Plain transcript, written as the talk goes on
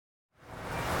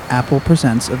Apple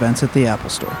Presents events at the Apple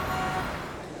Store.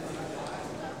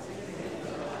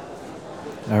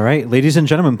 All right, ladies and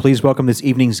gentlemen, please welcome this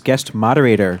evening's guest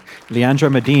moderator,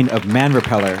 Leandra Medin of Man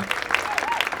Repeller.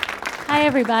 Hi,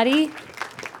 everybody.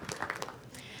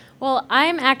 Well,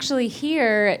 I'm actually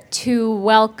here to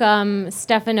welcome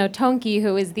Stefano Tonchi,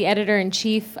 who is the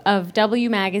editor-in-chief of W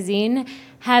Magazine,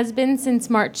 has been since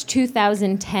March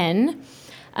 2010.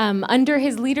 Under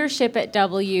his leadership at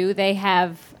W, they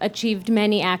have achieved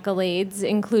many accolades,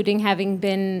 including having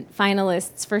been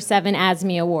finalists for 7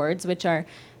 ASME Awards, which are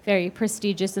very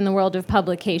prestigious in the world of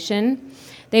publication.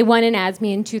 They won an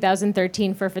ASME in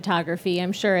 2013 for photography.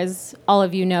 I'm sure, as all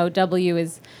of you know, W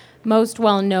is most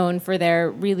well known for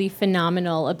their really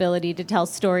phenomenal ability to tell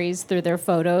stories through their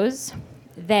photos.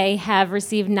 They have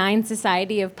received 9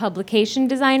 Society of Publication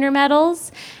Designer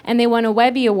medals, and they won a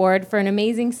Webby Award for an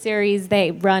amazing series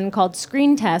they run called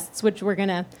Screen Tests, which we're going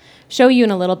to show you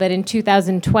in a little bit, in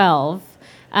 2012.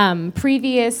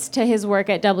 Previous to his work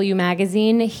at W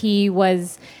Magazine, he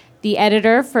was the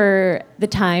editor for the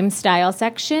Time Style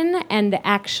section and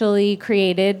actually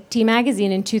created T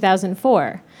Magazine in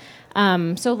 2004.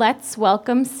 So let's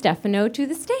welcome Stefano to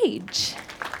the stage.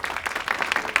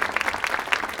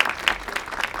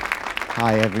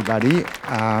 Hi, everybody,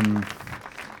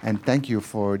 and thank you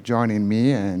for joining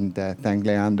me, and thank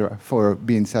Leandra for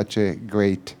being such a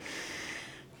great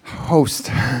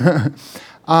host.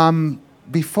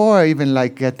 Before I even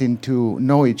getting to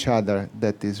know each other,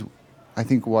 that is, I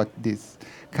think, what these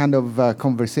kind of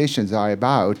conversations are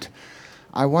about,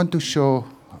 I want to show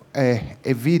a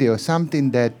video, something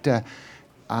that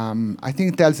I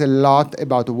think tells a lot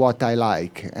about what I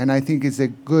like, and I think it's a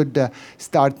good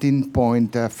starting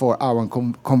point for our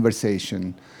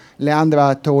conversation.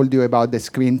 Leandra told you about the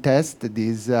screen test,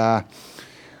 these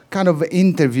kind of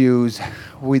interviews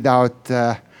without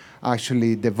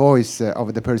actually the voice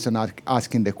of the person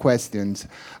asking the questions.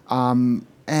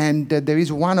 And there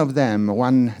is one of them,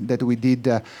 one that we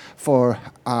did for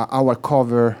our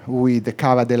cover with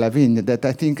Cara Delevingne, that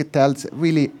I think tells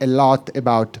really a lot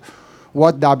about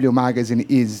what W Magazine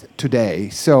is today.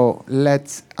 So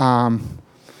let's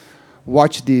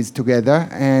watch these together,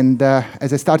 and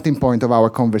as a starting point of our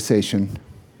conversation.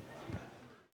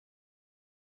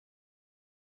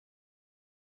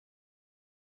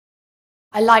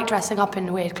 I like dressing up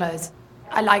in weird clothes.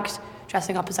 I liked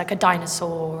dressing up as like a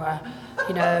dinosaur, or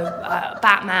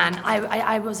Batman.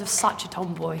 I was such a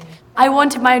tomboy. I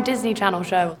wanted my own Disney Channel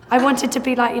show. I wanted to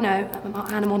be like,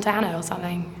 Hannah Montana or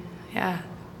something. Yeah,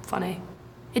 funny.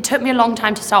 It took me a long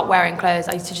time to start wearing clothes.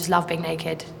 I used to just love being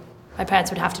naked. My parents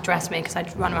would have to dress me because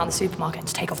I'd run around the supermarket and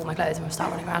just take off all my clothes and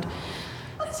start running around.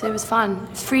 So it was fun. It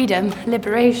was freedom,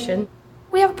 liberation.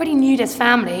 We have a pretty nudist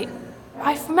family.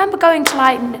 I remember going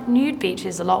to nude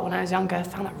beaches a lot when I was younger. I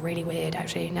found that really weird,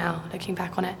 actually, now, looking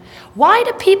back on it. Why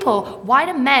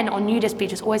do men on nudist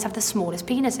beaches always have the smallest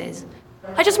penises?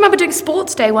 I just remember doing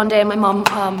sports day one day, and my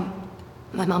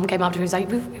mum came up to me and was like,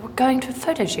 we were going to a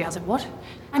photo shoot. I was like, what?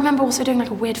 I remember also doing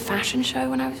a weird fashion show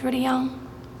when I was really young.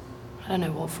 I don't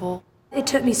know what for. It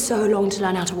took me so long to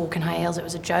learn how to walk in high heels, it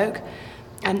was a joke.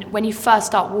 And when you first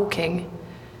start walking,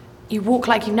 you walk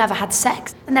like you've never had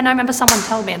sex. And then I remember someone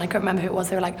told me, and I couldn't remember who it was,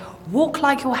 they were like, walk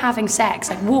like you're having sex.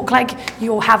 Walk like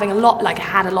you're having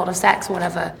had a lot of sex or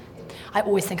whatever. I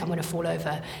always think I'm gonna fall over.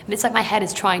 And it's like my head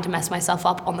is trying to mess myself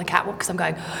up on the catwalk because I'm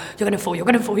going, you're gonna fall, you're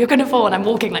gonna fall, you're gonna fall. And I'm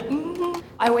walking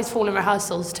I always fall in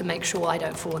rehearsals to make sure I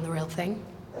don't fall in the real thing.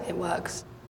 It works.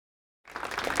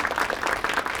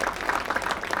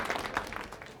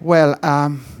 Well,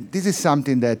 this is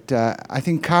something that I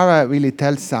think Cara really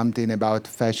tells something about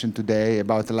fashion today,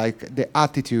 about the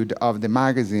attitude of the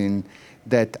magazine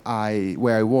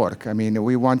where I work. I mean,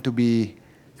 we want to be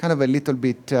kind of a little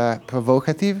bit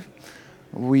provocative.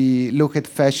 We look at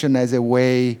fashion as a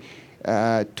way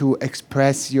to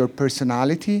express your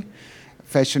personality.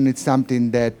 Fashion is something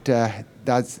that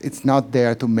it's not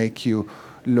there to make you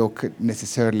look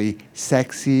necessarily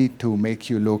sexy, to make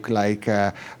you look like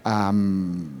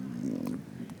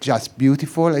just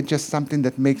beautiful. It's just something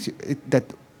that makes you, that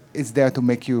is there to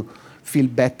make you feel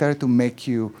better, to make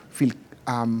you feel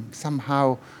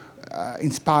somehow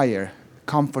inspired,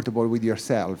 comfortable with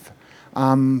yourself.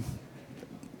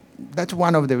 That's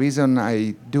one of the reasons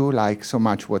I do like so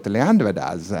much what Leandra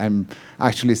does. I'm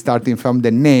actually starting from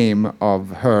the name of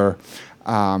her,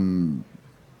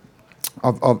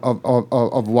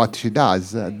 of what she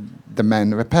does, the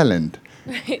Man Repellent.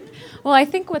 Right. Well, I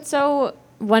think what's so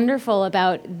wonderful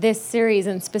about this series,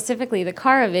 and specifically the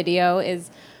Cara video,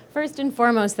 is First and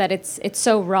foremost, that it's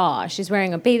so raw. She's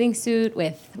wearing a bathing suit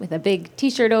with a big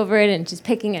T-shirt over it, and she's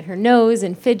picking at her nose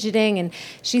and fidgeting, and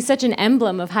she's such an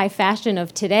emblem of high fashion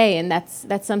of today, and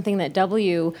that's something that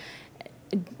W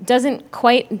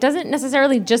doesn't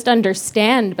necessarily just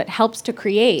understand, but helps to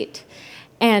create.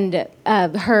 And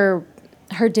her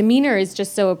demeanor is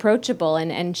just so approachable,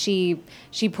 and she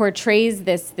portrays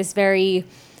this very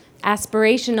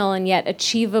aspirational and yet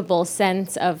achievable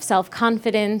sense of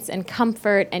self-confidence and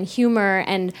comfort and humor.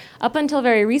 And up until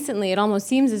very recently, it almost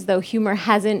seems as though humor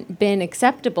hasn't been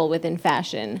acceptable within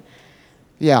fashion.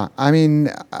 Yeah, I mean,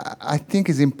 I think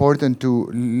it's important to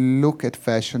look at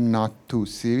fashion not too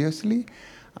seriously.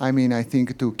 I mean, I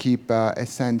think to keep a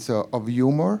sense of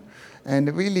humor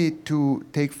and really to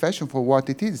take fashion for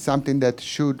what it is, something that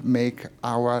should make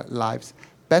our lives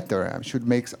better, should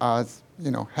make us,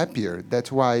 happier.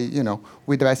 That's why,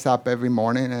 we dress up every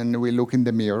morning and we look in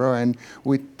the mirror and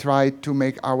we try to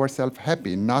make ourselves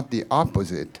happy, not the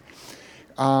opposite.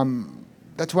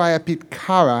 That's why I picked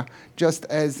Cara just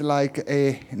as like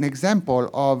an example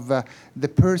of the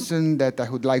person that I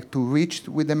would like to reach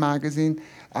with the magazine,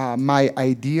 my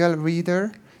ideal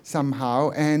reader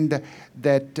somehow, and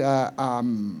that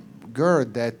girl,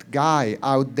 that guy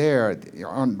out there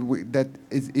that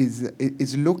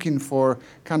is looking for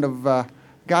kind of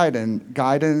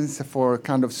guidance, for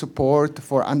kind of support,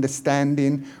 for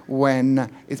understanding when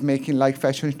it's making like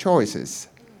fashion choices.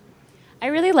 I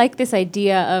really like this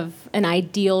idea of an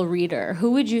ideal reader.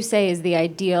 Who would you say is the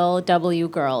ideal W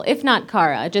girl, if not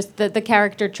Cara, just the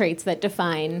character traits that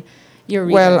define your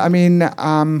reader? Well, I mean,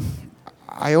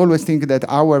 I always think that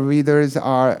our readers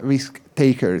are risk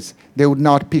takers. They would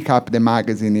not pick up the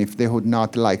magazine if they would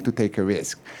not like to take a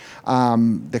risk.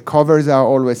 The covers are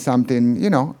always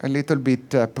something, a little bit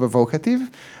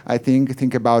provocative. I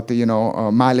think about,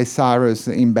 Miley Cyrus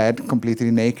in bed,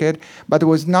 completely naked. But it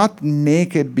was not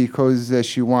naked because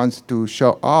she wants to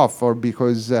show off or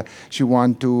because she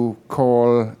wants to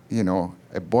call,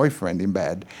 a boyfriend in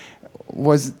bed.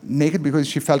 Was naked because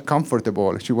she felt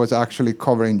comfortable. She was actually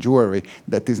covering jewelry.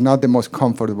 That is not the most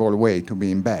comfortable way to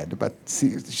be in bed. But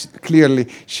clearly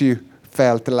she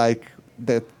felt like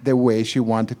that the way she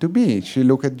wanted to be. She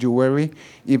looked at jewelry,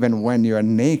 even when you are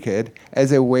naked,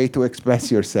 as a way to express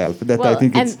yourself.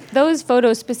 And those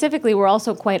photos specifically were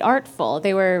also quite artful.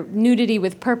 They were nudity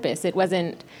with purpose. It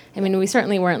wasn't, we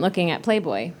certainly weren't looking at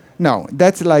Playboy. No,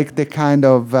 that's like the kind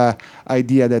of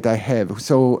idea that I have.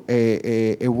 So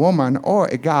a woman or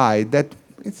a guy that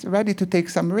is ready to take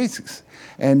some risks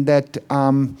and that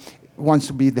wants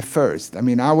to be the first.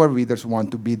 Our readers want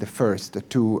to be the first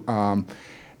to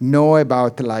know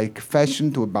about like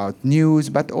fashion, to about news,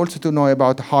 but also to know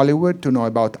about Hollywood, to know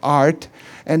about art.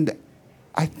 And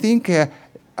I think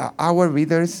our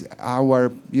readers,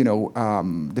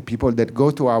 the people that go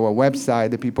to our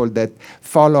website, the people that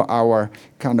follow our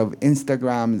kind of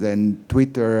Instagrams and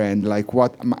Twitter and like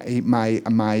what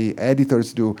my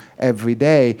editors do every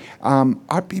day,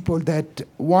 are people that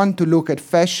want to look at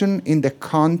fashion in the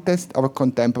context of a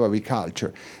contemporary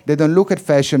culture. They don't look at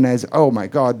fashion as, oh my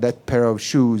God, that pair of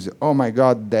shoes, oh my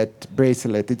God, that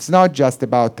bracelet. It's not just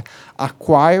about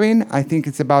acquiring. I think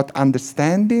it's about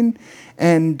understanding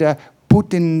and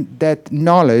putting that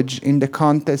knowledge in the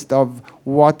context of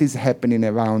what is happening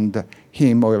around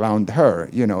him or around her.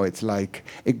 It's like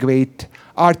a great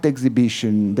art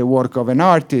exhibition, the work of an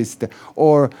artist,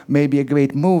 or maybe a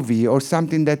great movie or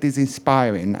something that is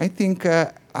inspiring. I think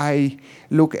I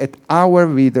look at our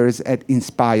readers as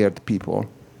inspired people.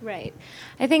 Right.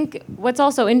 I think what's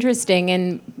also interesting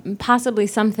and possibly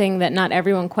something that not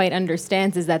everyone quite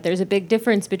understands is that there's a big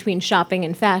difference between shopping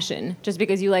and fashion. Just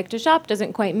because you like to shop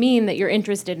doesn't quite mean that you're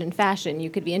interested in fashion. You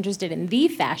could be interested in the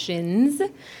fashions,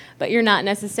 but you're not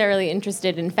necessarily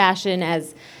interested in fashion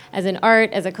as an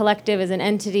art, as a collective, as an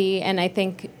entity, and I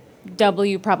think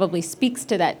W probably speaks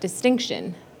to that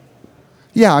distinction.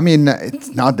 Yeah,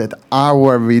 it's not that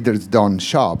our readers don't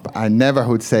shop. I never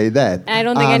would say that. I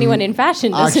don't think anyone in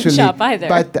fashion doesn't shop either.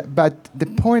 But the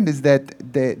point is that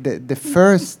the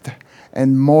first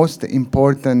and most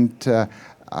important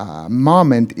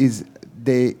moment is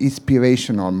the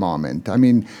inspirational moment.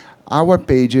 Our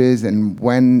pages and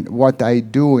what I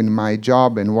do in my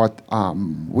job and what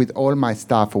with all my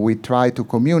staff we try to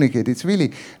communicate, it's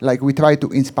really like we try to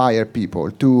inspire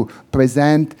people to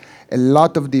present a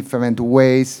lot of different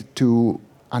ways to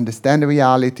understand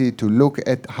reality, to look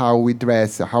at how we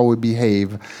dress, how we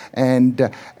behave, and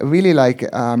really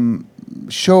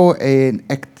show an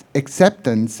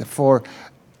acceptance for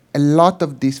a lot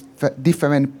of these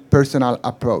different personal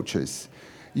approaches.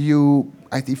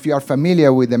 if you are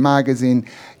familiar with the magazine,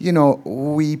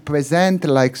 we present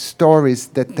like stories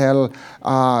that tell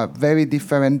very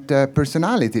different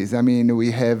personalities. I mean,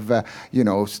 we have,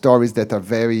 stories that are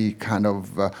very kind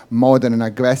of modern and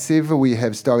aggressive. We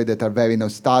have stories that are very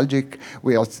nostalgic.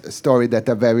 We have stories that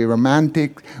are very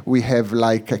romantic. We have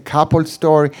like a couple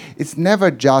story. It's never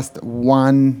just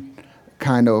one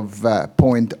kind of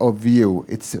point of view.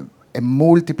 It's a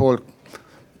multiple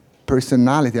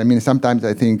personality. I mean, sometimes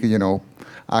I think,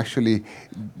 actually,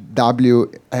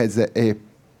 W has a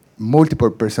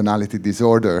multiple personality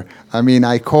disorder. I mean,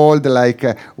 I called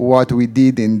what we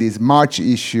did in this March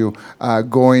issue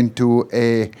going to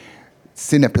a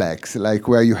Cineplex, like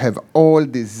where you have all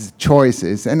these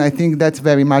choices. And I think that's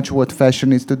very much what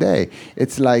fashion is today.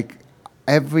 It's like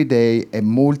every day a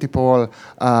multiple,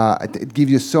 it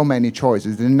gives you so many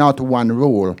choices. There's not one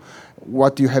rule.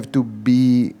 What you have to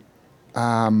be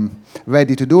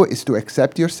ready to do is to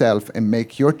accept yourself and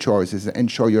make your choices and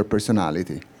show your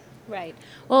personality. Right.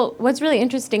 Well, what's really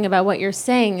interesting about what you're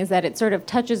saying is that it sort of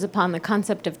touches upon the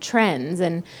concept of trends.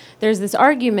 And there's this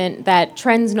argument that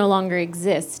trends no longer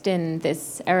exist in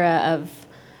this era of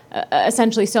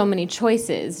essentially so many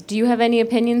choices. Do you have any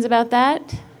opinions about that?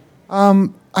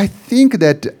 I think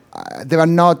that there are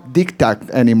not diktat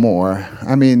anymore.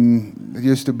 I mean, it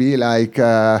used to be like,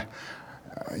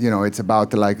 it's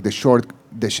about like the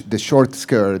short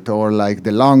skirt, or like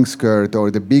the long skirt,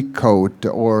 or the big coat,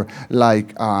 or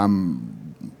like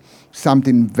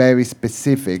something very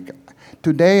specific.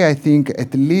 Today, I think,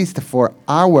 at least for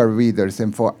our readers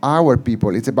and for our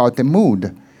people, it's about the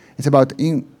mood. It's about,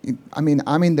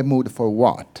 I'm in the mood for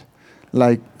what?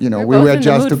 Like, we were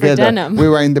just together. We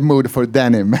were in the mood for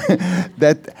denim.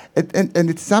 And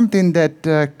it's something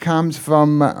that comes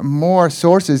from more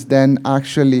sources than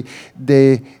actually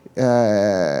the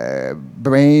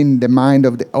brain, the mind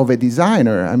of a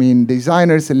designer. I mean,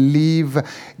 designers live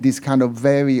this kind of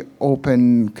very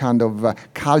open kind of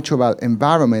cultural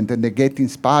environment, and they get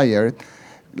inspired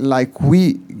like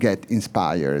we get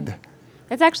inspired.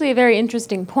 That's actually a very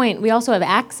interesting point. We also have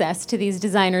access to these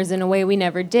designers in a way we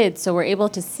never did, so we're able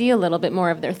to see a little bit more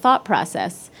of their thought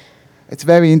process. It's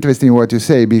very interesting what you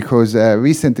say, because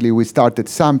recently we started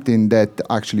something that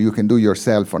actually you can do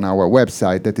yourself on our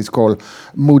website that is called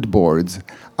mood boards.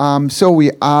 So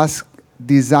we ask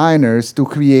designers to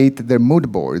create their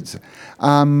mood boards.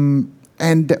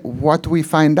 And what we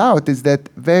find out is that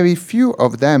very few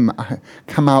of them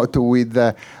come out with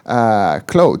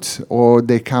clothes, or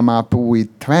they come up with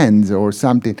trends or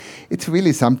something. It's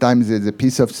really sometimes it's a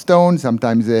piece of stone,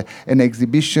 sometimes an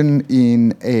exhibition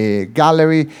in a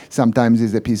gallery, sometimes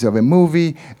it's a piece of a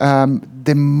movie.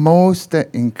 The most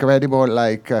incredible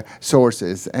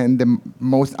sources and the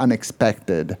most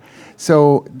unexpected.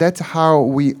 So that's how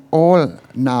we all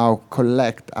now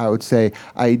collect, I would say,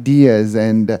 ideas,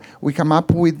 and we come up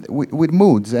with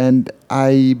moods. And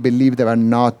I believe there are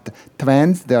not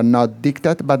trends, there are not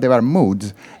diktat, but there are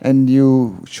moods. And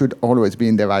you should always be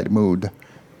in the right mood.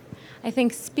 I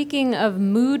think speaking of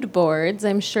mood boards,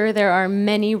 I'm sure there are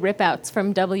many rip-outs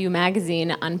from W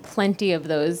Magazine on plenty of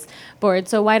those boards.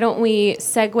 So why don't we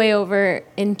segue over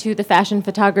into the fashion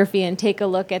photography and take a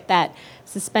look at that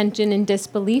suspension and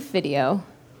disbelief video.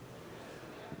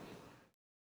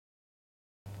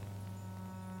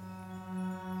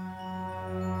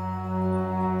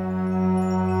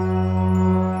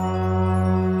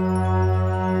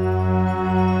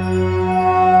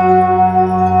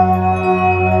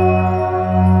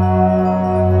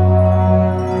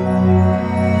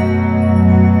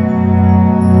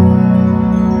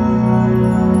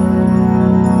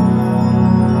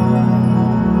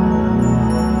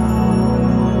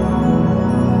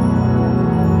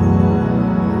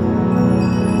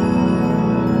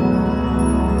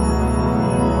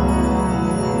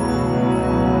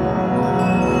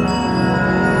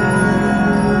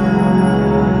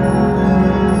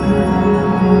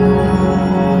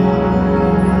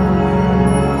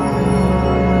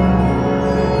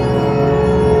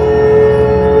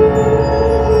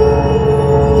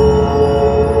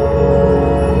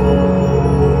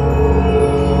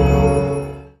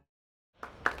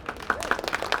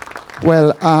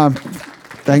 Well,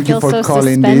 thank you for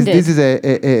calling this. This is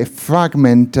a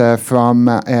fragment from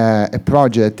a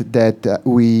project that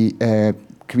we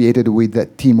created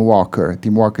with Tim Walker.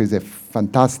 Tim Walker is a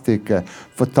fantastic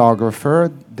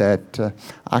photographer that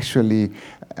actually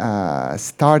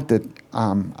started,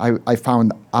 I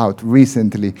found out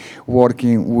recently,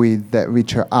 working with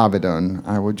Richard Avedon.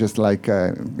 I was just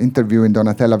interviewing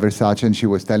Donatella Versace, and she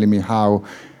was telling me how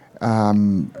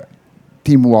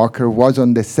Tim Walker was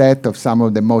on the set of some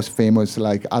of the most famous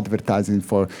like advertising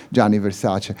for Gianni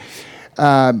Versace.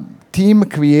 Tim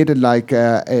created like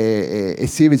a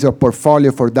series of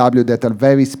portfolio for W that are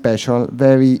very special,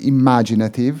 very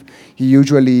imaginative. He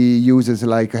usually uses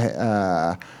like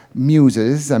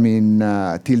muses. I mean,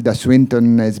 Tilda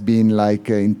Swinton has been like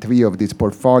in 3 of these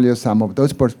portfolios. Some of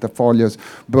those portfolios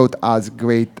brought us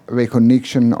great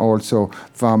recognition also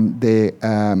from the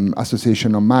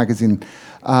Association of Magazine.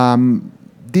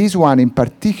 This one in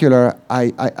particular,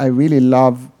 I really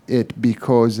love it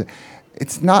because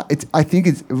I think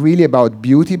it's really about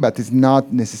beauty, but it's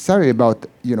not necessarily about,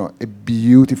 a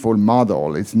beautiful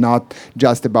model. It's not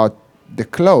just about the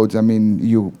clothes. I mean,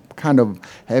 you kind of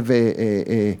have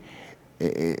a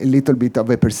little bit of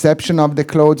a perception of the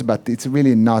clothes, but it's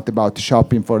really not about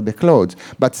shopping for the clothes.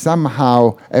 But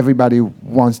somehow everybody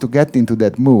wants to get into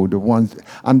that mood, wants to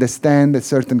understand a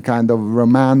certain kind of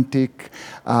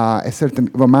a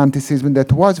certain romanticism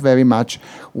that was very much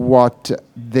what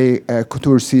the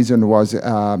couture season was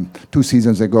 2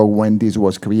 seasons ago when this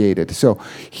was created. So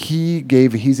he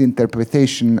gave his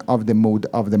interpretation of the mood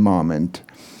of the moment.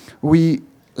 We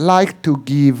like to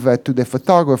give to the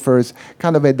photographers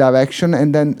kind of a direction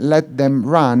and then let them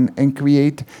run and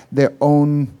create their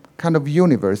own kind of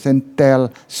universe and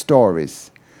tell stories.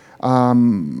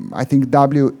 I think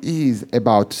W is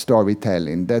about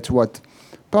storytelling. That's what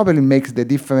probably makes the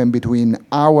difference between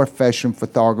our fashion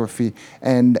photography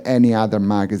and any other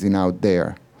magazine out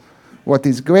there. What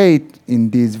is great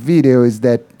in this video is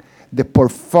that the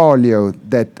portfolio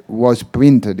that was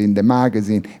printed in the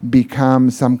magazine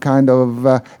becomes some kind of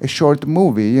a short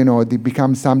movie. It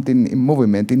becomes something in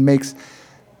movement. It makes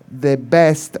the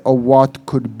best of what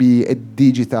could be a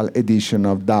digital edition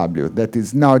of W. That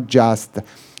is not just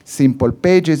simple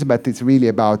pages, but it's really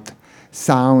about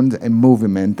sound and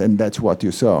movement, and that's what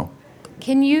you saw.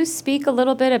 Can you speak a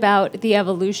little bit about the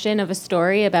evolution of a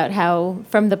story, about how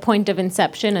from the point of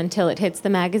inception until it hits the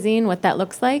magazine, what that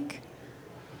looks like?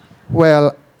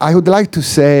 Well, I would like to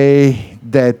say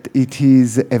that it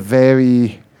is a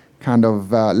very kind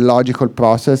of logical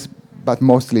process, but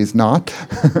mostly it's not.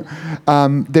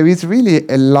 There is really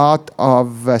a lot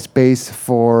of space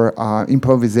for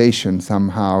improvisation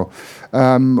somehow.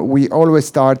 We always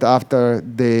start after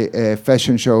the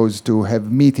fashion shows to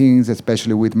have meetings,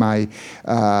 especially with my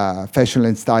fashion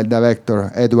and style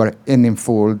director, Edward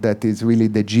Enninful, that is really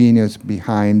the genius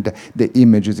behind the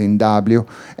images in W.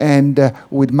 And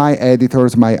with my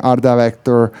editors, my art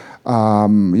director,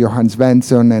 Johan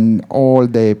Svensson, and all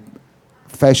the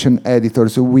fashion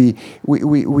editors, we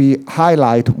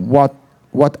highlight what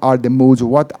are the moods,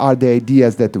 what are the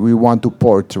ideas that we want to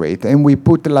portray. And we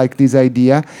put like this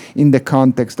idea in the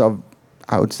context of,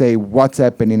 I would say, what's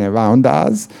happening around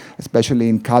us, especially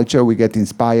in culture. We get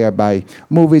inspired by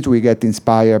movies, we get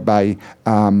inspired by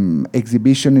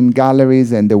exhibition in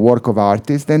galleries and the work of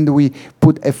artists, and we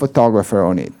put a photographer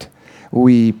on it.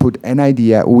 We put an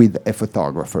idea with a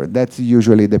photographer. That's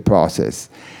usually the process.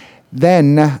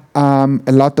 Then a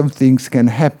lot of things can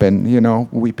happen.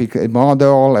 We pick a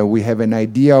model and we have an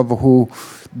idea of who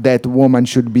that woman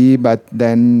should be, but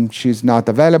then she's not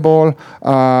available.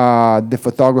 The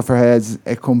photographer has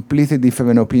a completely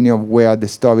different opinion of where the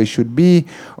story should be,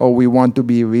 or we want to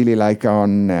be really like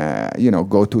on,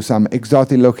 go to some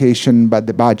exotic location, but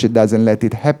the budget doesn't let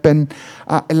it happen.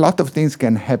 A lot of things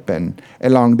can happen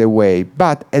along the way.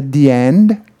 But at the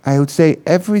end, I would say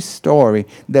every story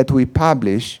that we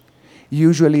publish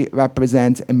usually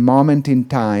represents a moment in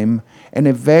time and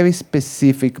a very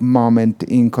specific moment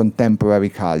in contemporary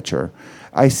culture.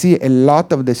 I see a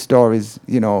lot of the stories,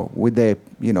 with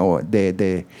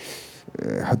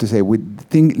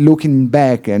looking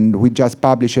back, and we just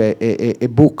published a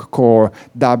book called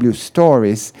W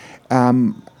Stories.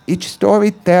 Each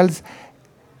story tells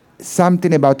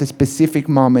something about a specific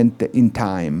moment in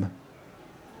time.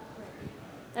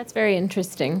 That's very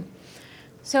interesting.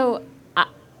 So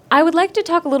I would like to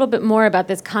talk a little bit more about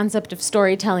this concept of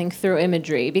storytelling through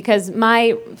imagery, because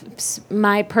my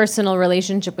personal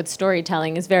relationship with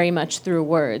storytelling is very much through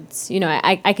words.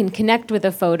 I can connect with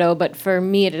a photo, but for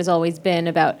me it has always been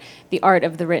about the art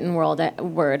of the written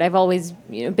word. I've always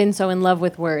been so in love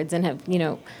with words and have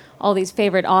all these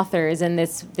favorite authors, and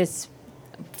this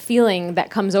feeling that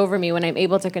comes over me when I'm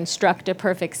able to construct a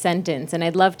perfect sentence. And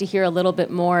I'd love to hear a little bit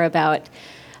more about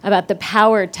the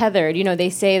power tethered. They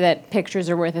say that pictures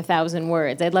are worth 1,000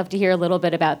 words. I'd love to hear a little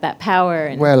bit about that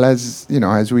power. Well, as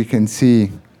we can see,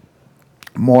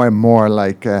 more and more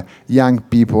young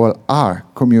people are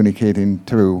communicating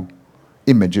through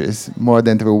images more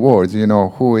than through words.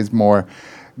 Who is more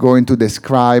going to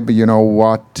describe,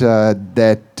 what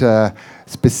that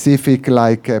specific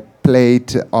like a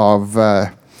plate of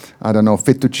I don't know,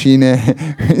 fettuccine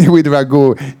with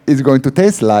ragu is going to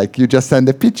taste like. You just send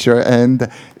a picture and,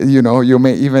 you know, you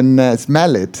may even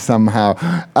smell it somehow.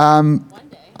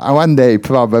 One day,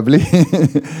 probably.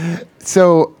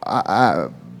 So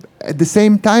at the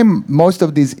same time, most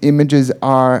of these images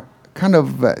are kind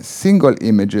of single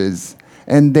images,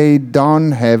 and they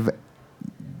don't have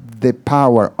the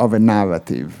power of a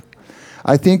narrative.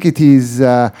 I think it is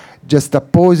just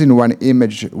opposing one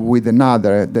image with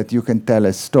another that you can tell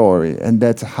a story, and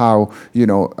that's how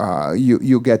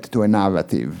you get to a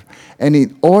narrative. And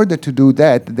in order to do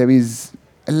that, there is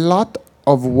a lot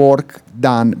of work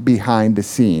done behind the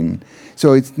scene.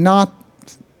 So it's not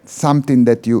something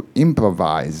that you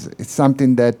improvise. It's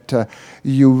something that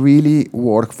you really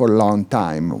work for a long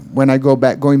time. When I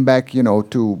going back,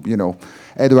 to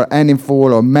Edward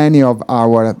Enninful or many of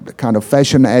our kind of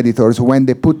fashion editors, when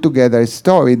they put together a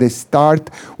story, they start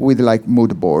with like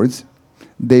mood boards.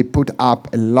 They put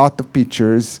up a lot of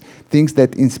pictures, things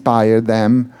that inspire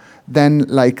them. Then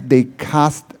like they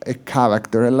cast a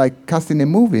character, like casting a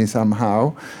movie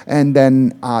somehow, and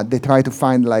then they try to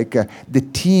find like the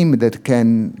team that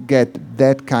can get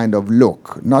that kind of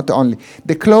look. Not only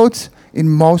the clothes in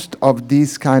most of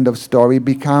these kind of story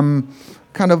become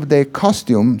kind of the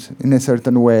costumes in a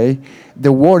certain way,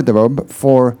 the wardrobe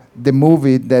for the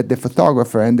movie that the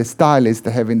photographer and the stylist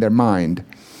have in their mind.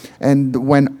 And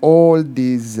when all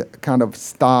these kind of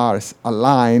stars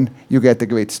align, you get a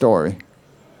great story.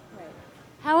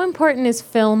 How important is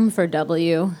film for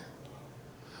W?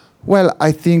 Well,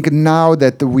 I think now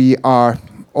that we are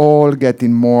all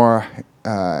getting more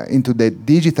into the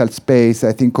digital space,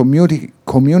 I think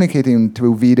communicating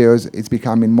through videos is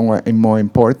becoming more and more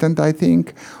important, I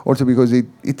think. Also because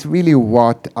it's really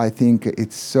what I think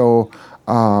it's so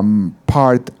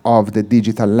part of the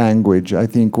digital language. I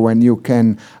think when you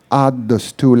can add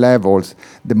those two levels,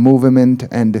 the movement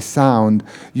and the sound,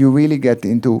 you really get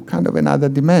into kind of another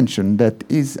dimension that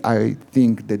is, I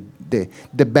think,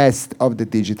 the best of the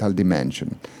digital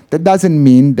dimension. That doesn't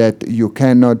mean that you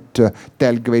cannot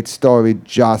tell great story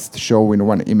just showing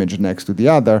one image next to the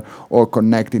other or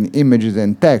connecting images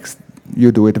and text.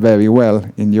 You do it very well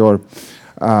in your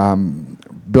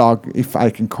blog, if I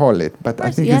can call it. But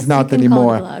I think yes, it's not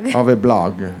anymore of a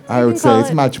blog. I would say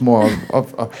it's much more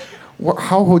of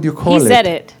how would you call it? He said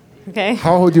it. Okay.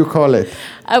 How would you call it?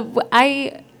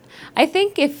 I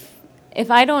think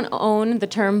if I don't own the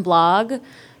term blog,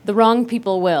 the wrong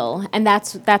people will, and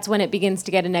that's when it begins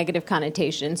to get a negative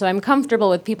connotation. So I'm comfortable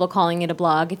with people calling it a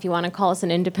blog. If you want to call us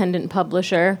an independent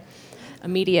publisher, a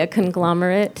media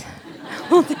conglomerate,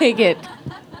 we'll take it.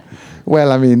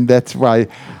 Well, I mean, that's why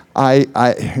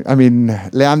I mean,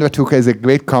 Leandra took as a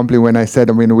great compliment when I said,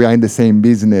 I mean, we are in the same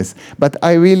business. But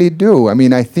I really do. I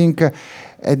mean, I think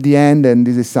at the end, and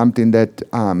this is something that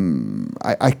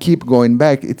I keep going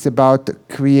back, it's about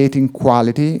creating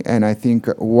quality. And I think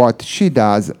what she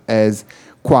does as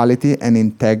quality and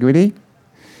integrity.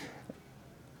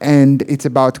 And it's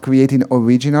about creating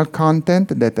original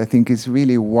content that I think is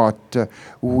really what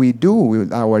we do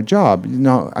with our job.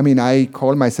 I mean, I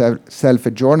call myself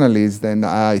a journalist, and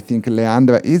I think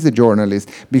Leandra is a journalist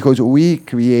because we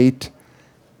create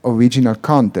original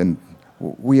content.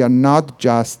 We are not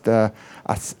just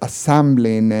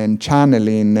assembling and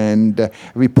channeling and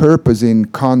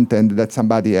repurposing content that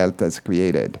somebody else has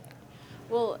created.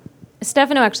 Well,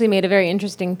 Stefano actually made a very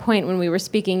interesting point when we were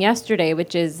speaking yesterday,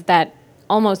 which is that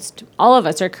almost all of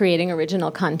us are creating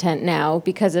original content now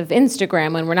because of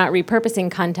Instagram. When we're not repurposing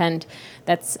content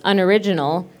that's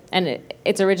unoriginal and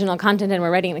it's original content and we're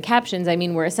writing the captions, I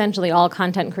mean, we're essentially all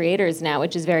content creators now,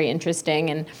 which is very interesting.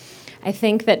 And I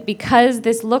think that because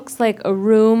this looks like a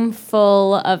room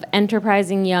full of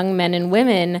enterprising young men and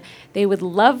women, they would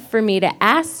love for me to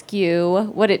ask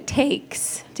you what it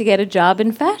takes to get a job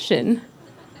in fashion.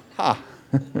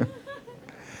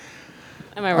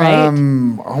 Am I right?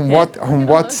 On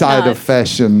what side of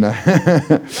fashion?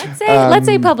 Let's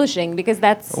say publishing, because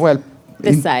that's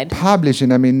this side.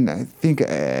 Publishing, I mean, I think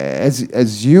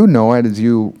as you know, and as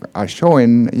you are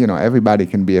showing, everybody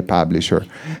can be a publisher.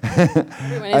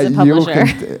 Everyone is a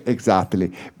publisher.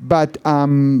 Exactly. But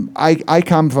I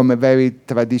come from a very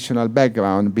traditional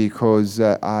background because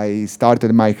I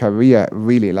started my career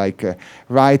really like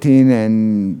writing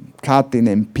and cutting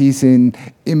and piecing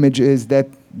images that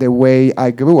the way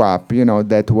I grew up,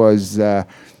 that was,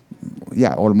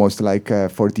 almost like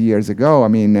 40 years ago. I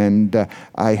mean, and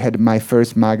I had my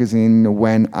first magazine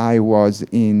when I was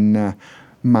in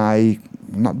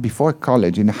not before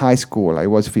college, in high school. I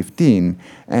was 15.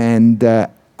 And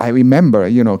I remember,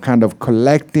 kind of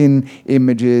collecting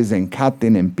images and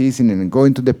cutting and piecing and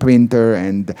going to the printer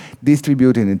and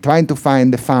distributing and trying to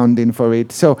find the funding for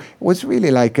it. So it was really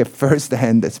like a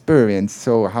first-hand experience.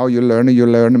 So how you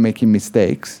learn making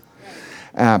mistakes,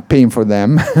 paying for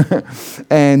them,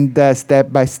 and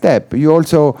step by step. You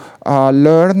also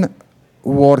learn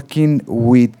working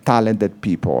with talented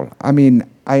people. I mean,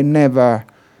 I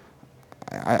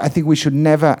think we should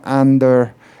never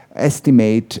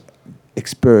underestimate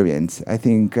experience. I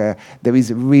think there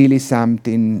is really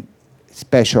something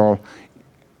special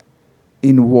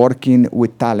in working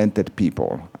with talented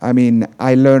people. I mean,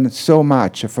 I learned so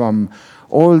much from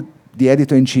all the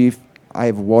editor-in-chief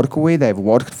I've worked with, I've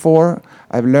worked for.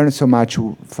 I've learned so much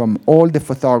from all the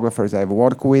photographers I've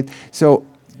worked with. So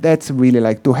that's really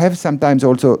like to have sometimes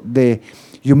also the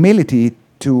humility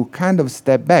to kind of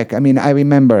step back. I mean, I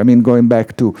remember, going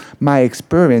back to my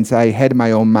experience, I had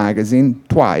my own magazine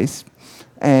twice,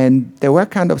 and they were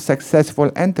kind of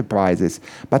successful enterprises.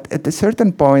 But at a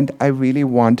certain point, I really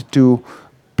want to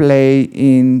play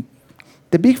in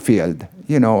the big field.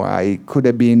 I could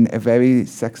have been a very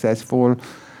successful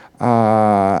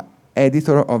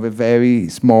editor of a very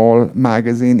small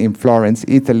magazine in Florence,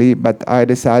 Italy, but I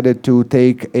decided to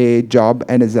take a job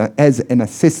as an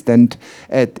assistant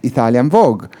at Italian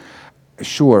Vogue.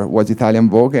 Sure, was Italian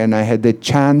Vogue, and I had the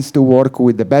chance to work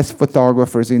with the best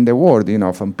photographers in the world,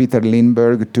 from Peter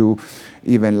Lindbergh to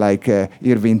even like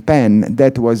Irving Penn.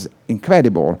 That was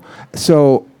incredible.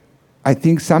 So I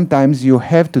think sometimes you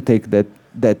have to take that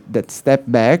step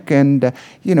back and,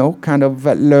 kind of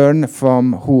learn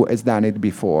from who has done it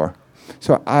before.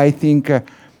 So I think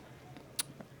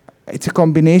it's a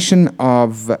combination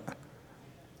of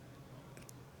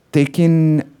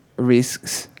taking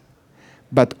risks,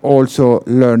 but also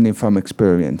learning from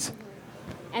experience.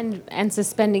 And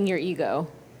suspending your ego.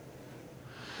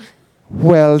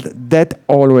 Well, that's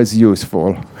always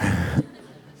useful.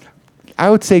 I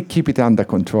would say keep it under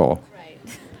control. Right.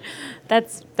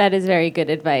 That is very good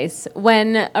advice.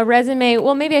 When a resume,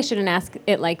 well, maybe I shouldn't ask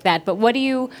it like that, but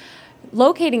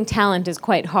locating talent is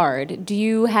quite hard. Do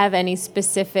you have any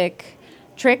specific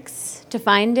tricks to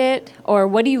find it? Or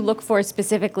what do you look for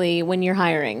specifically when you're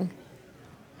hiring?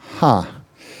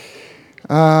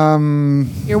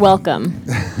 You're welcome.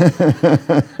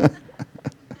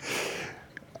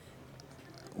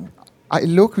 I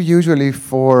look usually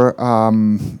for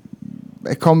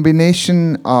a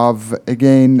combination of,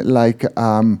 again, like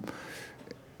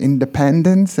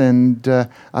independence, and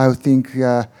I think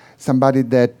somebody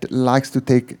that likes to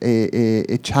take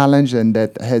a challenge and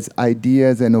that has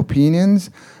ideas and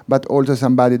opinions, but also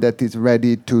somebody that is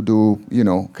ready to do,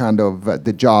 kind of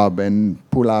the job and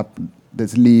pull up the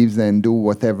sleeves and do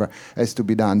whatever has to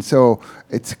be done. So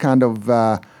it's kind of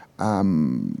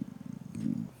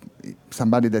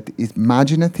somebody that is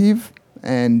imaginative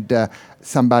and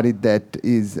somebody that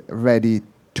is ready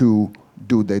to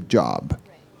do the job.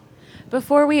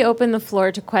 Before we open the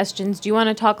floor to questions, do you want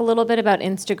to talk a little bit about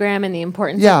Instagram and the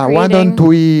importance of creating? Why don't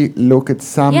we look at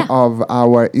some of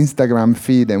our Instagram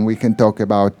feed and we can talk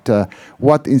about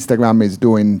what Instagram is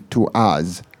doing to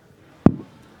us.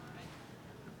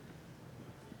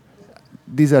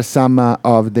 These are some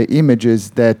of the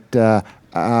images that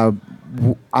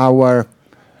our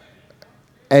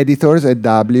editors at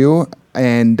W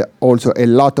and also a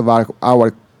lot of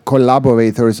our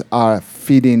collaborators are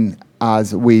feeding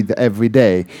us with every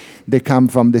day. They come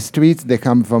from the streets, they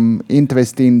come from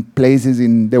interesting places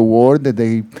in the world.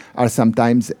 They are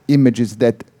sometimes images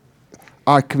that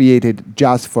are created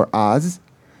just for us.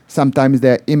 Sometimes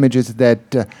they're images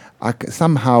that are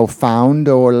somehow found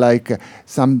or like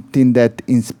something that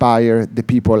inspire the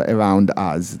people around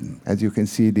us. As you can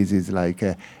see, this is like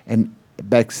an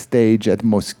backstage at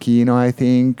Moschino, I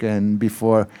think, and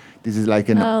before this is like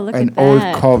an old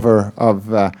cover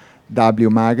of W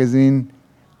magazine.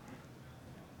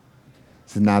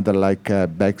 It's another like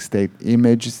backstage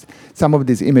image. Some of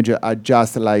these images are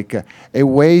just like a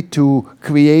way to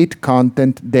create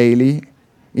content daily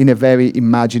in a very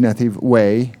imaginative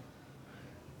way.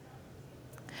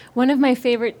 One of my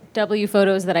favorite W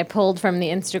photos that I pulled from the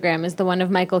Instagram is the one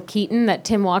of Michael Keaton that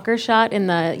Tim Walker shot in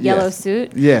the yellow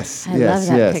suit. Yes, I love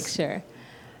that picture.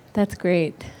 That's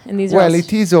great. And these well,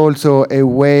 it is also a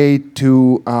way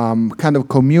to kind of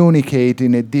communicate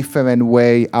in a different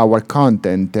way our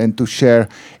content and to share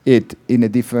it in a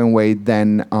different way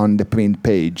than on the print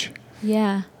page.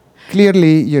 Yeah.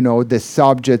 Clearly, the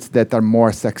subjects that are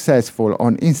more successful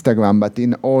on Instagram, but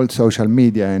in all social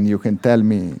media, and you can tell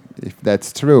me if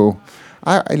that's true,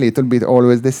 are a little bit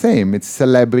always the same. It's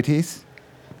celebrities.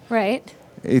 Right.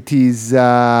 It is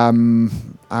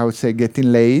I would say,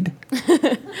 getting laid.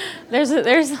 There's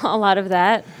a lot of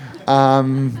that.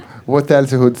 What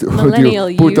else would Millennial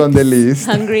you put on the youths, list?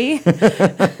 Hungry.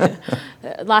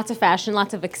 Lots of fashion,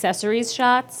 lots of accessories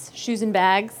shots, shoes and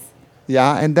bags.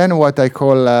 Yeah, and then what I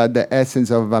call the essence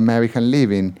of American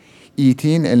living,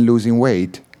 eating and losing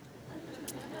weight.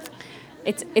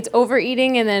 It's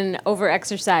overeating and then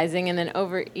over-exercising and then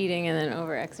overeating and then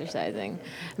over-exercising.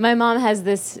 My mom has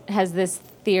this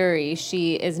theory,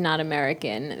 she is not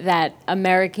American, that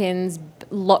Americans'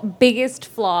 biggest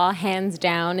flaw, hands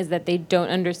down, is that they don't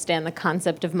understand the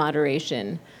concept of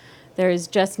moderation. There is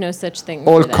just no such thing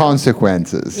All for them.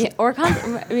 consequences. Yeah,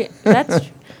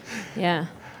 that's yeah.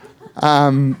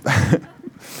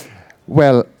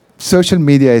 Well, social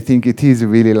media, I think it is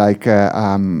really like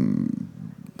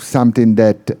something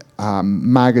that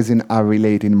magazines are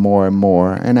relating more and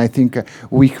more. And I think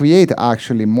we create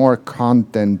actually more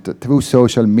content through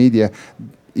social media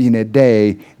in a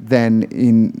day than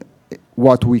in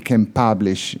what we can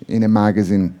publish in a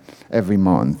magazine every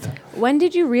month. When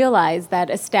did you realize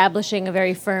that establishing a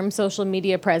very firm social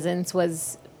media presence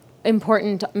was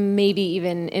important, maybe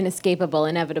even inescapable,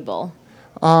 inevitable?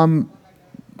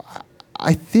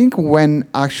 I think when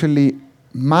actually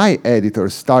my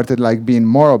editors started like being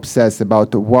more obsessed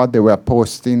about what they were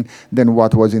posting than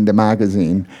what was in the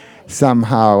magazine.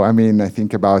 Somehow, I mean, I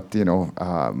think about,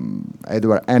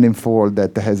 Edward Enninful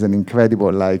that has an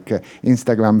incredible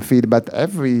Instagram feed, but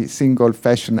every single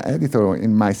fashion editor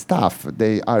in my staff,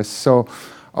 they are so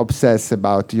obsessed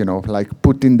about,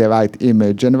 putting the right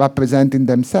image and representing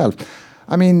themselves.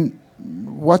 I mean,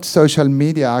 what social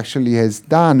media actually has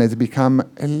done has become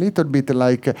a little bit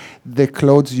like the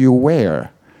clothes you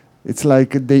wear. It's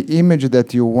like the image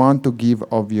that you want to give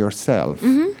of yourself.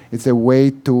 Mm-hmm. It's a way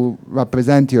to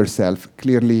represent yourself.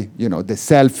 Clearly, the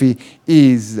selfie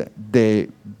is the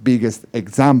biggest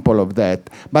example of that.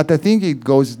 But I think it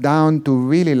goes down to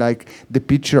really like the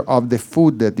picture of the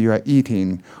food that you are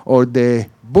eating or the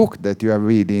book that you are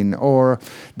reading or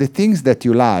the things that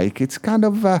you like. It's kind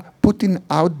of putting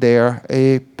out there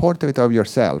a portrait of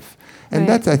yourself. And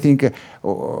that's, I think,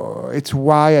 it's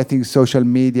why I think social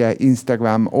media,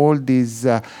 Instagram, all these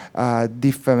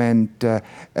different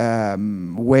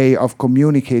way of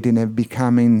communicating have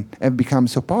become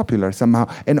so popular somehow.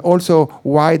 And also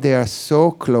why they are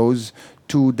so close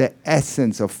to the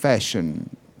essence of fashion.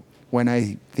 When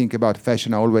I think about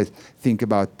fashion, I always think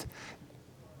about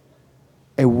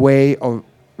a way of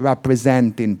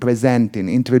representing, presenting,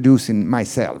 introducing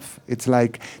myself. It's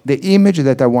like the image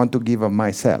that I want to give of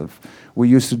myself. We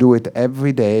used to do it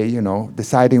every day,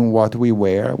 deciding what we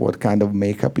wear, what kind of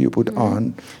makeup you put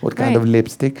on, what kind of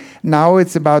lipstick. Now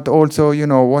it's about also,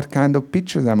 what kind of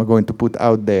pictures I'm going to put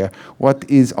out there, what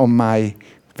is on my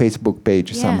Facebook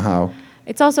page somehow.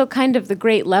 It's also kind of the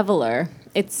great leveler.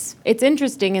 It's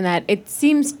interesting in that it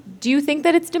seems, do you think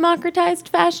that it's democratized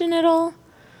fashion at all?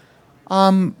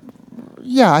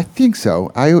 Yeah, I think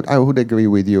so. I would agree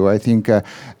with you. I think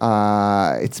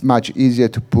it's much easier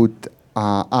to put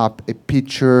up a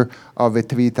picture of a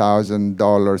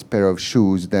 $3,000 pair of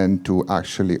shoes than to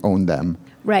actually own them.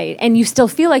 Right, and you still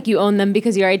feel like you own them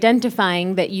because you're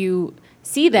identifying that you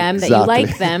see them, that you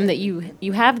like them, that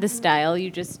you have the style,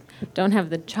 you just don't have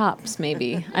the chops,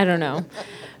 maybe. I don't know.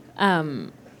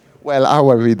 Well,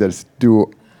 our readers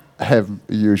do have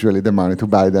usually the money to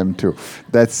buy them too.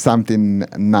 That's something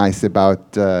nice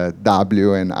about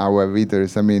W and our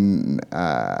readers. I mean,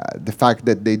 the fact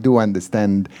that they do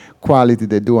understand quality,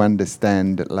 they do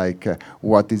understand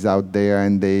what is out there,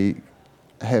 and they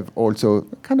have also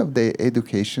kind of the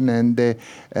education and the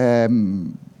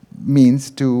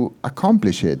means to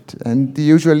accomplish it. And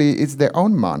usually it's their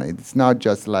own money. It's not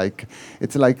just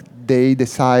it's like they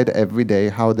decide every day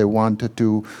how they want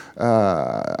to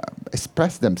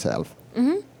express themselves.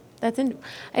 Mm-hmm. I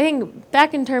think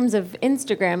back in terms of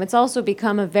Instagram, it's also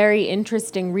become a very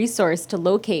interesting resource to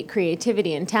locate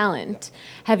creativity and talent.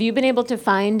 Have you been able to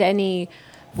find any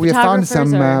We have found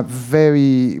some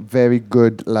very, very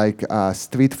good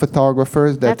street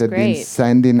photographers that have been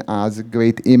sending us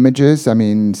great images. I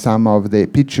mean, some of the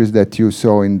pictures that you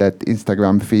saw in that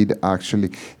Instagram feed,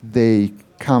 actually, they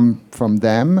come from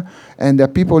them. And there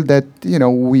are people that,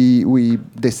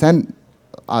 they send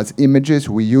us images,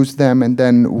 we use them, and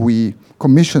then we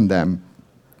commission them.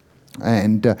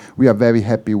 And we are very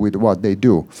happy with what they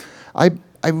do. I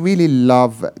really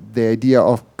love the idea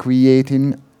of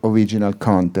creating original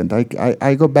content.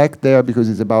 I go back there because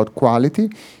it's about quality,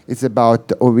 it's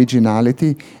about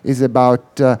originality, it's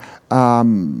about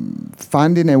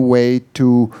finding a way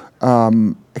to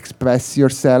express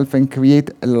yourself and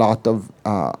create a lot of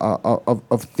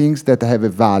things that have a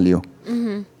value.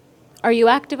 Mm-hmm. Are you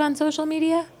active on social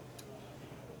media?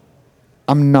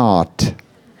 I'm not.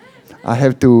 I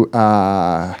have to.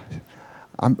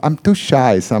 I'm too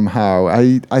shy somehow.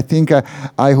 I think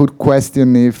I would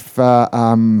question if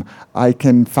I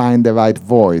can find the right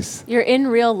voice. Your in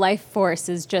real life force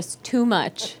is just too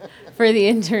much for the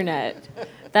internet.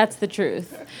 That's the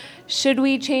truth. Should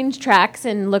we change tracks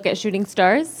and look at Shooting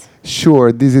Stars?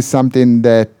 Sure, this is something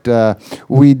that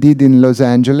we did in Los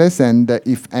Angeles, and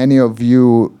if any of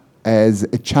you has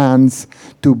a chance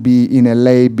to be in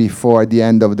LA before the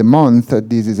end of the month,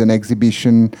 this is an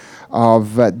exhibition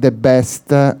of the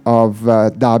best of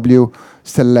W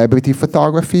celebrity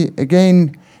photography.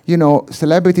 Again, you know,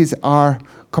 celebrities are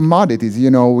commodities. You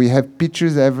know, we have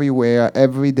pictures everywhere,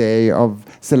 every day of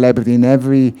celebrity in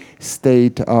every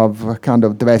state of kind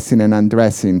of dressing and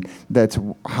undressing. That's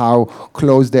how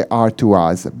close they are to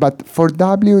us. But for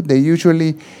W, they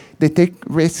take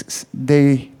risks,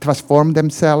 they transform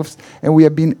themselves, and we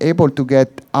have been able to get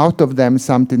out of them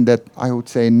something that I would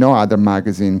say no other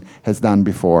magazine has done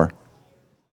before.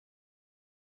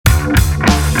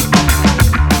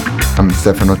 I'm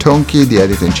Stefano Tonchi, the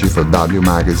editor-in-chief of W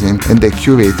Magazine and the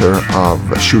curator of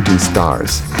Shooting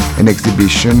Stars, an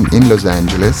exhibition in Los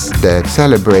Angeles that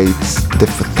celebrates the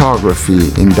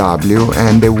photography in W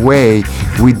and the way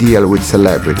we deal with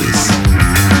celebrities.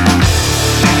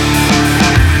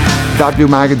 W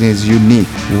Magazine is unique.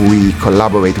 We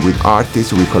collaborate with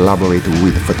artists, we collaborate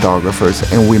with photographers,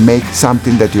 and we make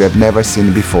something that you have never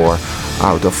seen before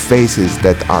out of faces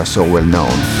that are so well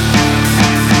known.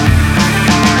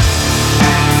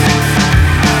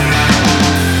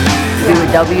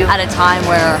 With W at a time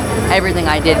where everything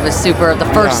I did was super the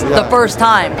first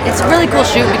time. It's a really cool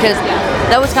shoot because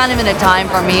that was kind of in a time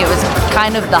for me. It was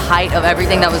kind of the height of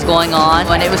everything that was going on,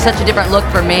 and it was such a different look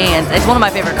for me. And it's one of my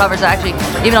favorite covers. Actually,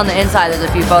 even on the inside, there's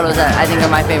a few photos that I think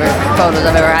are my favorite photos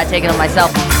I've ever had taken of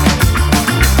myself.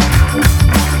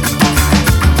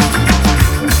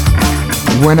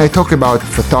 When I talk about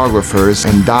photographers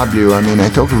and W, I mean, I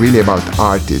talk really about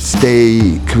artists.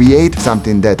 They create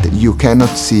something that you cannot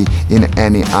see in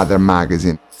any other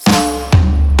magazine.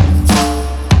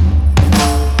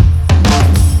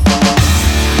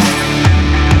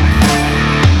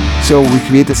 So we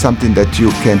created something that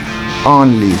you can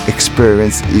only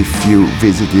experience if you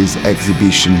visit this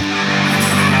exhibition.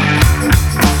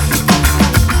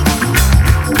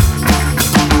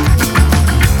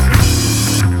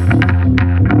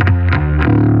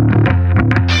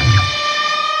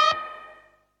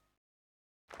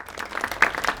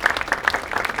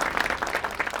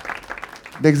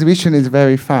 The exhibition is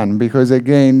very fun because,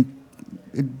 again,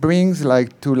 it brings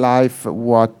to life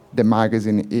what the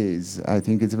magazine is. I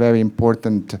think it's very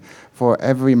important for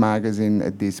every magazine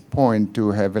at this point to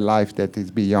have a life that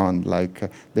is beyond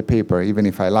the paper, even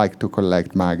if I like to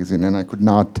collect magazines, and I could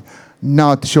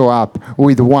not show up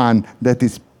with one that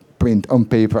is print on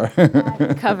paper.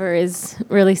 The cover is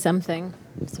really something.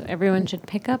 So everyone should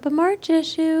pick up a March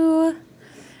issue.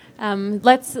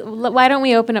 Why don't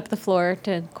we open up the floor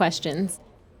to questions?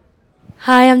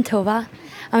 Hi, I'm Tova.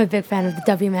 I'm a big fan of the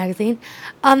W Magazine.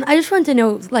 I just wanted to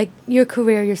know, your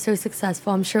career, you're so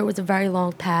successful. I'm sure it was a very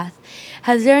long path.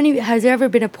 Has there ever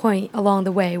been a point along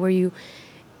the way where you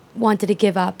wanted to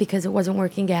give up because it wasn't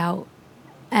working out?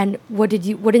 And what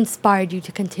inspired you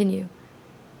to continue?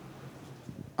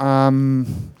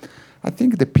 I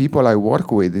think the people I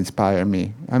work with inspire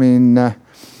me. I mean,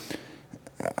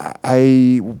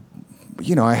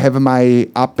 I have my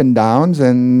up and downs,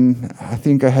 and I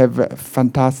think I have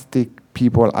fantastic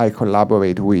people I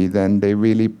collaborate with, and they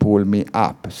really pull me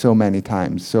up so many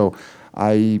times. So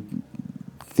I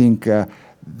think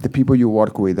the people you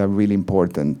work with are really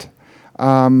important.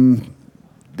 There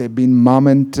have been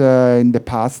moments in the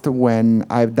past when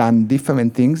I've done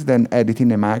different things than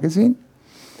editing a magazine.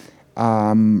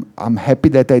 I'm happy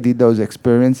that I did those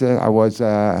experiences. I was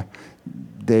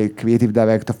the creative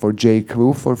director for J.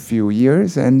 Crew for a few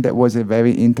years, and that was a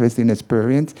very interesting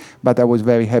experience, but I was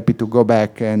very happy to go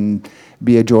back and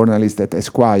be a journalist at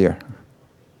Esquire.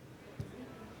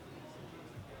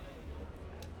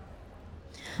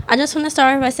 I just want to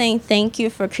start by saying thank you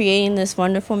for creating this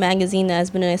wonderful magazine that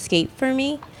has been an escape for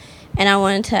me. And I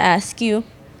wanted to ask you,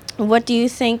 what do you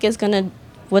think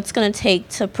what's going to take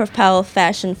to propel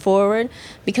fashion forward?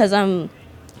 Because I'm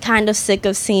kind of sick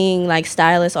of seeing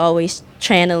stylists always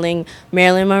channeling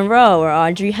Marilyn Monroe or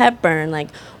Audrey Hepburn.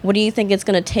 What do you think it's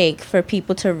going to take for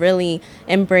people to really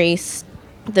embrace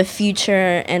the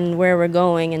future and where we're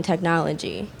going in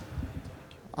technology?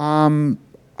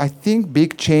 I think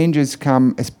big changes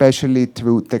come especially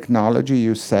through technology.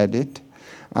 You said it.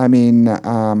 I mean,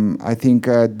 I think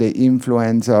the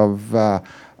influence of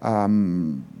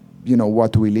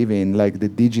what we live in, like the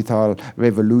digital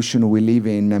revolution we live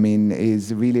in, I mean,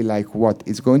 is really like what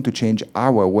is going to change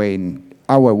our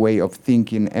way of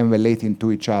thinking and relating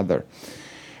to each other.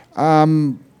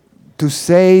 To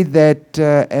say that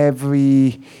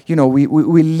we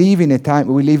live in a time,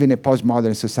 we live in a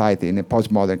postmodern society, in a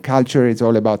postmodern culture, it's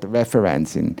all about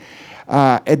referencing.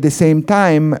 At the same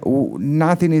time,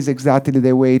 nothing is exactly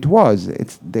the way it was.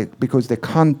 Because the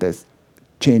context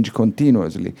changed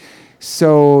continuously.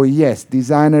 So yes,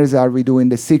 designers are redoing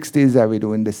the 60s, are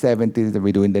redoing the 70s, are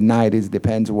redoing the 90s,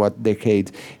 depends what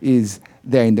decade is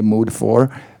they're in the mood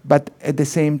for. But at the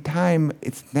same time,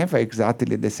 it's never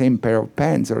exactly the same pair of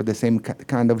pants or the same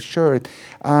kind of shirt.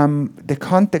 The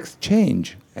context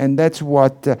change, and that's where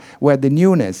the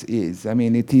newness is. I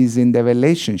mean, it is in the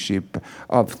relationship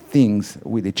of things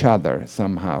with each other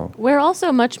somehow. We're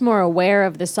also much more aware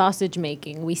of the sausage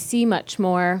making. We see much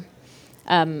more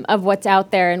of what's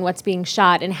out there and what's being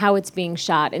shot and how it's being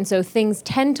shot. And so things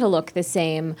tend to look the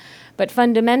same, but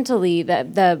fundamentally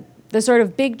the sort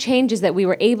of big changes that we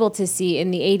were able to see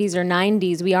in the 80s or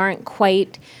 90s, we aren't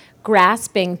quite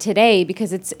grasping today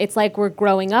because it's like we're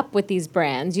growing up with these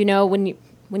brands. You know, when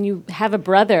you have a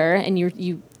brother and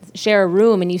you share a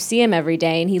room and you see him every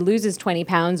day and he loses 20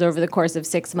 pounds over the course of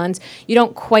 6 months, you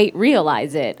don't quite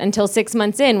realize it until 6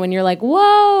 months in when you're like,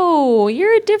 whoa,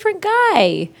 you're a different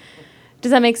guy.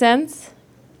 Does that make sense?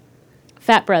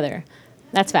 Fat brother.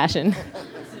 That's fashion.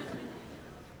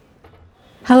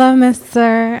 Hello,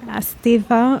 Mr.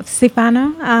 Stefano.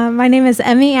 My name is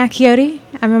Emmy Acchioti.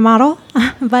 I'm a model,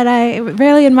 but I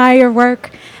really admire your work.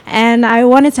 And I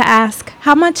wanted to ask,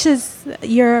 how much is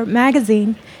your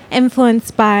magazine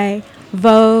influenced by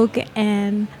Vogue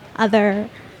and other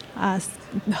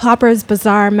Harper's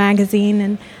Bazaar magazine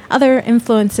and other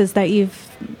influences that you've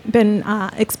been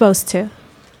exposed to?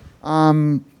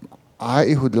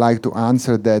 I would like to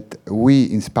answer that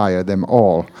we inspire them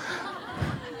all.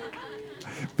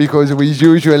 Because we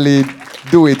usually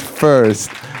do it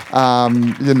first. We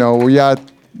are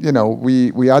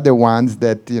the ones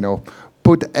that,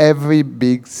 put every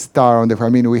big star on the, I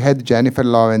mean, we had Jennifer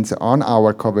Lawrence on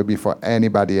our cover before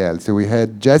anybody else. We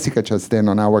had Jessica Chastain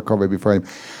on our cover before him.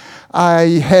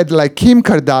 I had like Kim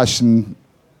Kardashian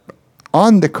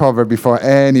on the cover before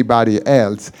anybody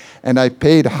else, and I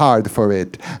paid hard for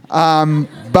it.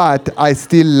 But I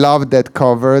still love that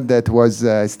cover. That was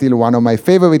still one of my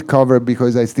favorite covers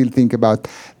because I still think about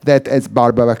that as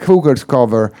Barbara Kruger's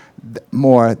cover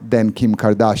more than Kim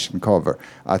Kardashian cover.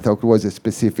 I thought it was a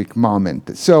specific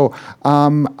moment. So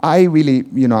I really,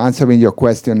 answering your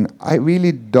question, I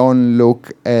really don't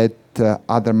look at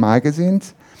other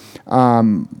magazines.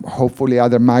 Hopefully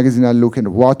other magazines are looking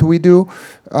at what we do.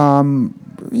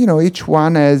 Each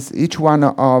one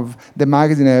of the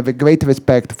magazine have a great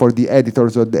respect for the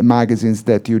editors of the magazines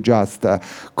that you just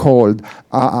called.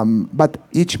 But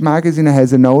each magazine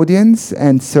has an audience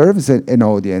and serves an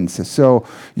audience. So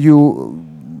you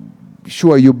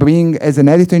bring, as an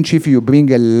editor-in-chief, you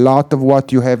bring a lot of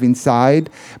what you have inside,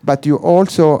 but you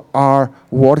also are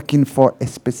working for a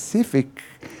specific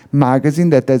magazine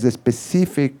that has a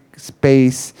specific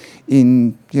space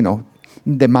in,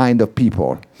 the mind of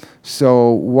people.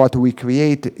 So what we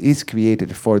create is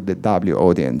created for the W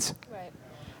audience. Right.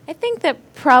 I think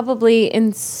that probably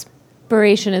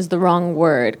inspiration is the wrong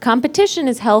word. Competition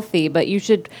is healthy, but you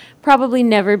should probably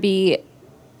never be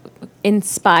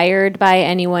inspired by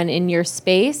anyone in your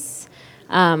space.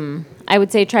 I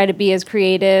would say try to be as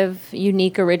creative,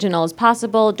 unique, original as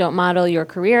possible. Don't model your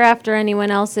career after anyone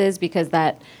else's because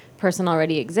that person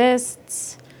already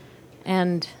exists.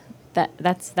 And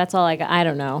that's all I got. I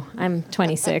don't know. I'm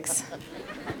 26.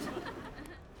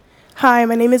 Hi,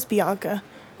 my name is Bianca.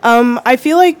 I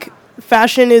feel like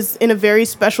fashion is in a very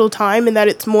special time in that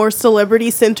it's more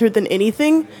celebrity-centered than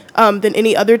anything, than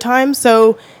any other time.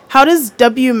 So how does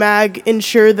W Mag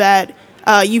ensure that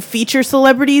you feature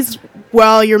celebrities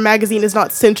while your magazine is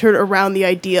not centered around the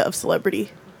idea of celebrity?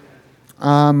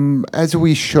 As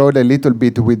we showed a little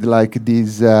bit with like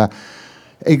these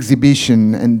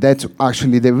exhibition, and that's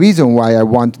actually the reason why I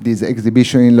want this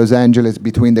exhibition in Los Angeles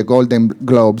between the Golden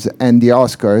Globes and the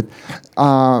Oscars,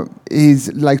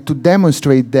 is like to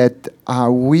demonstrate that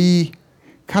we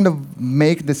kind of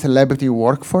make the celebrity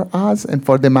work for us and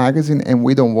for the magazine, and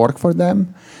we don't work for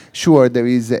them. Sure, there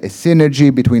is a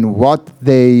synergy between what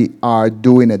they are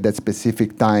doing at that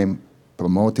specific time,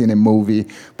 promoting a movie,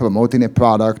 promoting a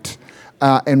product,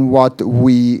 and what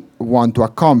we want to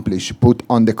accomplish, put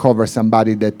on the cover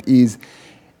somebody that is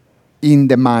in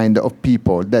the mind of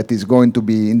people, that is going to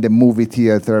be in the movie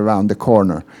theater around the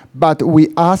corner. But we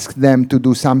ask them to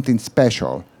do something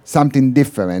special, something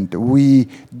different. We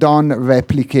don't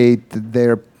replicate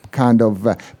their kind of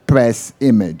press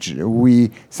image.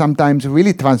 We sometimes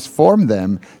really transform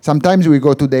them. Sometimes we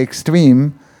go to the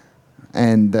extreme,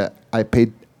 and I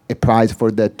paid a price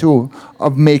for that too,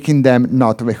 of making them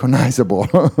not recognizable.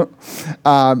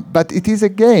 But it is a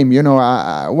game, you know.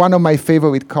 One of my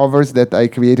favorite covers that I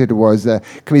created was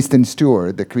Kristen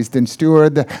Stewart. Kristen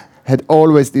Stewart had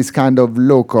always this kind of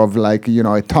look of like, you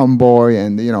know, a tomboy,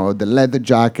 and, you know, the leather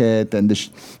jacket and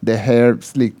the hair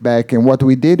slicked back. And what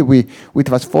we did, we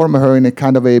transformed her in a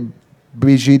kind of a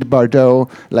Brigitte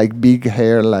Bardot, like big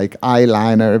hair, like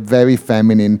eyeliner, very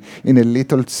feminine, in a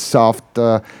little soft,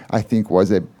 I think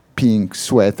was a pink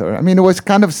sweater. I mean, it was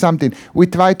kind of something. We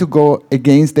try to go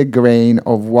against the grain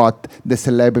of what the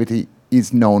celebrity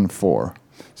is known for.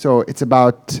 So it's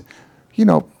about, you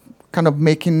know, kind of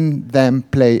making them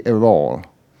play a role.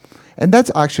 And that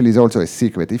actually is also a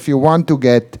secret. If you want to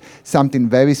get something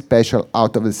very special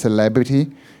out of a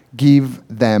celebrity, give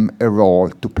them a role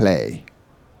to play.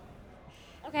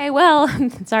 Okay, well,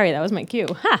 sorry, that was my cue.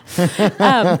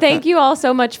 Thank you all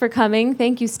so much for coming.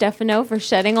 Thank you, Stefano, for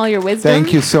shedding all your wisdom.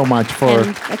 Thank you so much for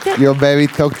your very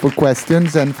thoughtful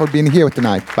questions and for being here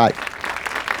tonight. Bye.